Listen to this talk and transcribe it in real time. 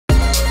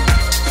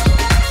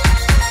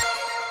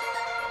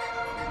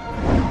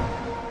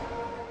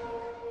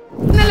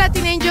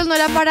no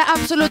la para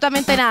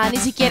absolutamente nada, ni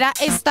siquiera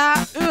esta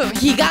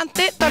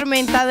gigante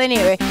tormenta de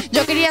nieve.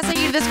 Yo quería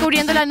seguir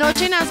descubriendo la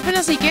noche en Aspen,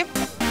 así que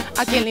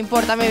 ¿a quién le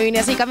importa? Me vine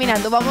así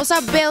caminando. Vamos a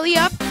Belly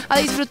Up a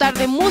disfrutar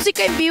de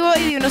música en vivo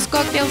y de unos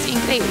cócteles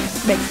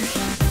increíbles. Ven.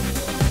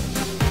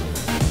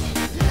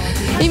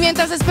 Y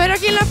mientras espero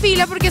aquí en la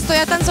fila, porque estoy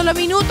a tan solo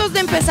minutos de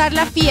empezar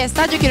la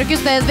fiesta, yo quiero que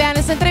ustedes vean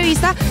esta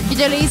entrevista que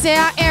yo le hice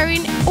a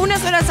Erin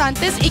unas horas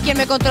antes y quien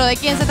me contó de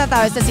quién se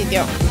trataba este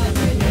sitio.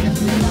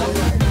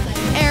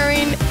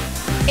 Erin,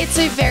 it's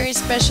a very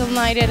special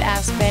night at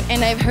Aspen,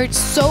 and I've heard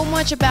so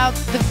much about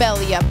the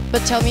Belly Up,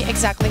 but tell me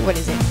exactly what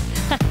is it?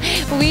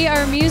 We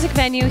are a music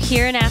venue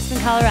here in Aspen,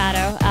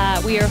 Colorado.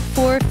 We are a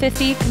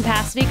 450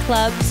 capacity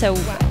club, so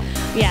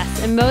yes,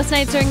 and most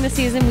nights during the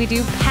season we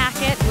do pack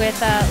it with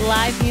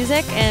live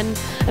music and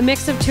a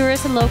mix of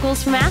tourists and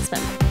locals from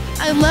Aspen.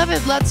 I love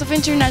it. Lots of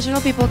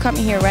international people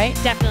coming here, right?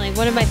 Definitely.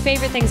 One of my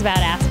favorite things about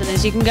Aspen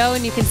is you can go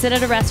and you can sit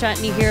at a restaurant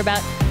and you hear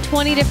about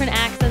 20 different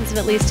accents and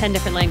at least 10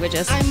 different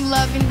languages. I'm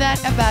loving that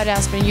about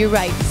Aspen. You're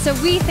right. So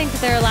we think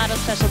that there are a lot of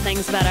special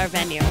things about our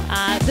venue.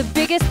 The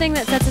biggest thing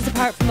that sets us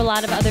apart from a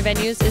lot of other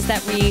venues is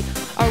that we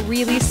are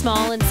really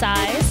small in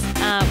size.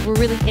 We're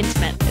really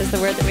intimate is the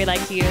word that we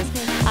like to use,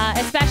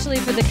 especially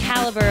for the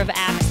caliber of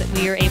acts that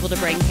we are able to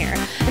bring here.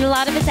 And a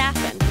lot of it's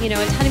Aspen. You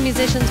know, a ton of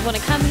musicians want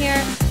to come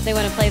here, they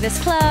want to play this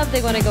club,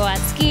 they want to go out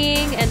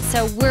skiing, and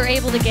so we're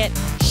able to get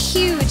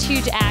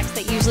huge acts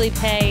that usually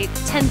pay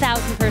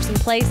 10,000 person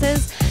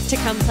places to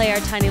come play our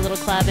tiny little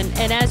club.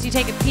 And as you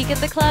take a peek at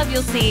the club,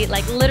 you'll see,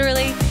 like,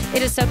 literally,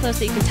 it is so close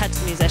that you can touch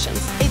the musicians.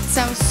 It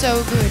sounds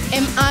so good.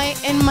 Am I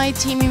and my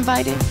team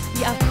invited?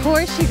 Yeah, of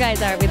course you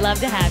guys are. We'd love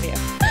to have you.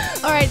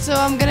 All right, so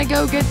I'm gonna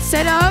go get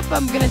set up.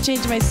 I'm gonna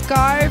change my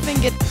scarf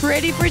and get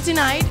ready for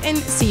tonight, and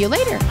see you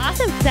later.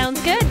 Awesome. Sounds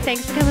good.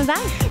 Thanks for coming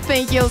by.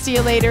 Thank you. I'll see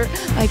you later.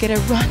 I gotta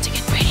run to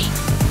get ready.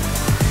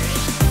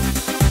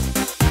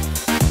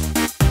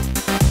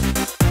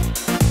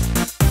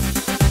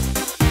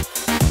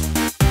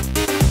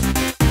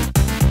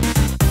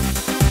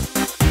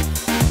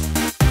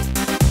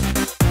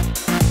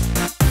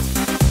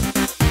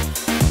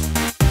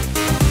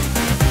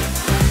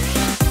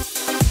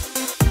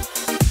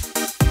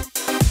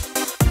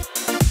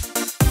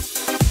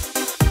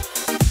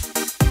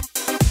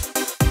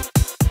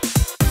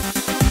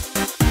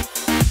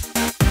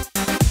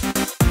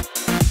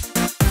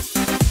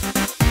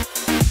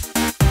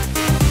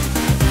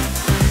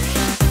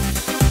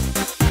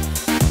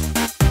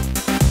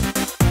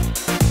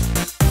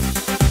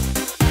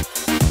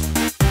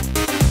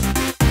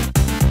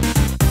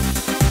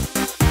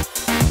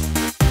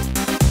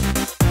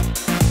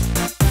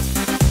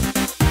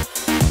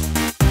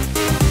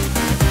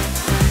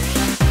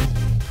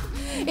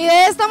 Y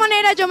de esta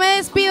manera yo me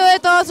despido de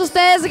todos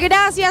ustedes.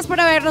 Gracias por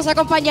habernos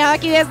acompañado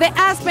aquí desde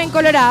Aspen,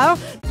 Colorado.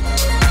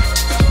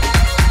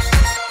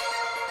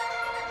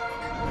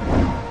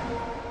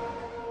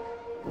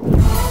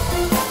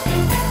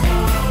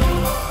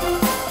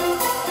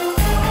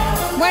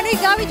 Bueno, y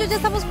Gaby y yo ya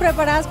estamos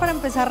preparadas para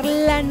empezar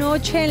la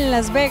noche en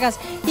Las Vegas.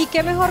 Y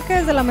qué mejor que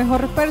desde la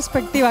mejor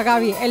perspectiva,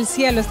 Gaby, el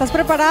cielo. ¿Estás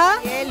preparada?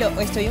 Cielo,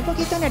 estoy un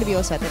poquito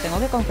nerviosa, te tengo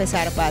que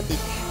confesar, Patti.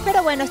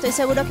 Pero bueno, estoy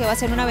seguro que va a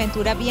ser una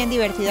aventura bien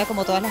divertida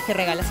como todas las que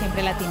regala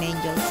siempre Latin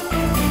Angels.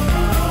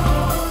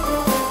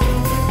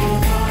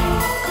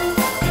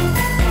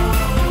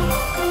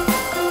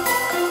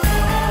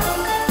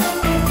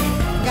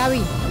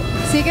 Gaby,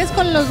 ¿sigues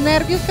con los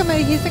nervios que me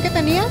dijiste que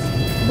tenías?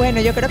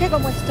 Bueno, yo creo que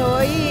como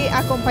estoy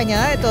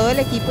acompañada de todo el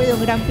equipo y de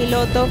un gran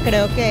piloto,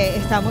 creo que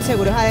estamos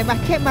seguros. Además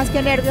que más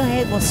que nervios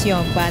es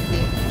emoción, Patti.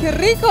 ¡Qué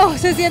rico!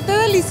 Se siente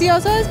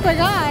delicioso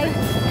despegar.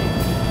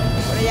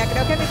 Pero ya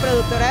creo que mi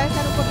productora debe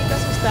estar un poquito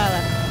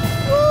asustada.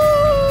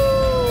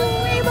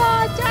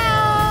 ¡Fuimos! ¡Chao!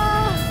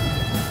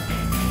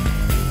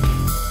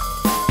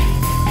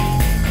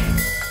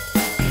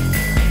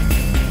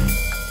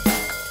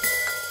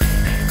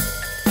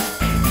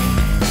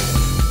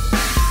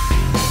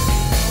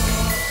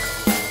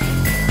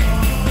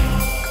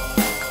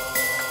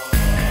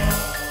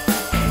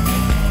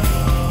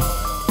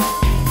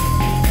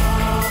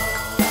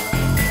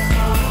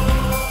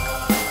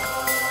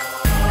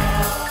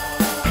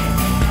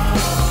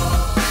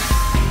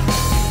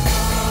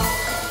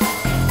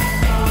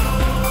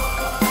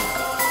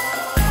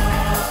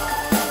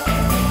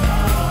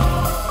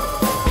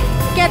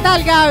 ¿Qué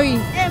tal,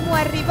 Gaby? Hemos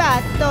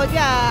arribato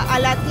ya a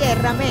la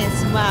tierra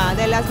misma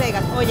de Las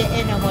Vegas. Oye,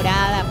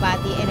 enamorada,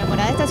 Patti,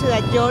 enamorada de esta ciudad.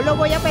 Yo lo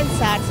voy a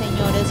pensar,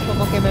 señores,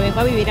 como que me vengo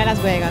a vivir a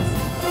Las Vegas.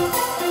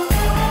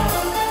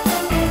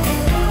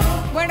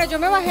 Bueno, yo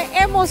me bajé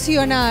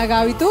emocionada,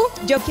 Gaby. ¿Tú?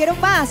 Yo quiero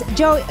más.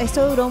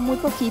 Esto duró muy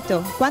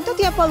poquito. ¿Cuánto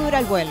tiempo dura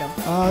el vuelo?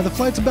 The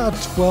flight's about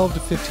 12 to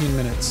 15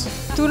 minutes.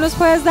 ¿Tú nos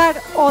puedes dar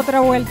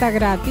otra vuelta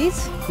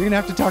gratis? You're gonna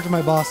have to talk to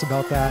my boss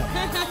about that.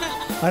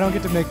 I don't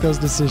get to make those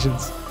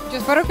decisions. Yo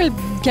espero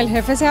que el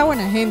jefe sea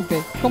buena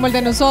gente, como el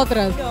de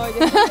nosotras. No,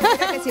 yo estoy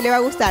segura que sí le va a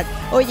gustar.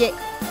 Oye,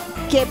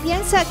 ¿Qué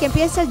piensa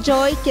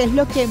Joy? ¿Qué es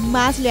lo que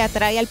más le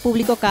atrae al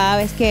público cada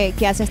vez que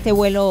hace este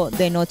vuelo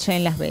de noche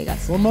en Las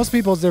Vegas? Well, most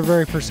people, it's their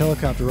very first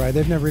helicopter ride.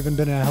 They've never even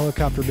been in a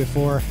helicopter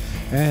before.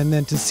 And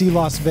then to see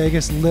Las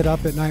Vegas lit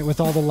up at night with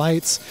all the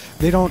lights,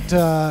 they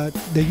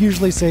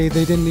usually say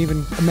they didn't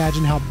even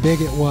imagine how big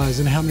it was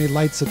and how many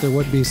lights that there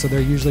would be. So they're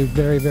usually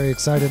very, very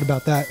excited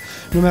about that,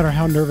 no matter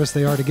how nervous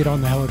they are to get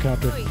on the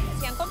helicopter. Uy,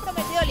 ¿se han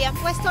comprometido? ¿Le han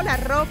puesto la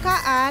roca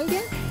a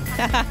alguien?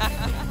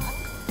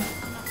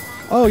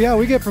 Oh yeah,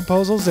 we get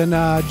proposals, and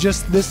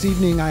just this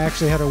evening I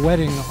actually had a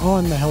wedding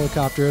on the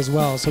helicopter as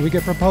well. So we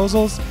get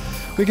proposals,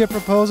 we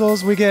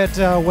get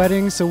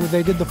weddings, so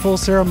they did the full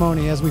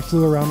ceremony as we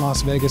flew around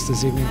Las Vegas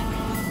this evening.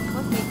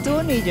 Ni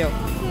tú ni yo.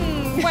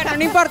 Bueno,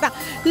 no importa.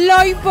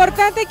 Lo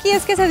importante aquí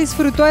es que se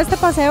disfrutó este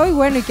paseo y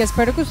bueno, y que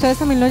espero que ustedes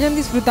también lo hayan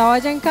disfrutado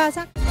allá en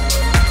casa.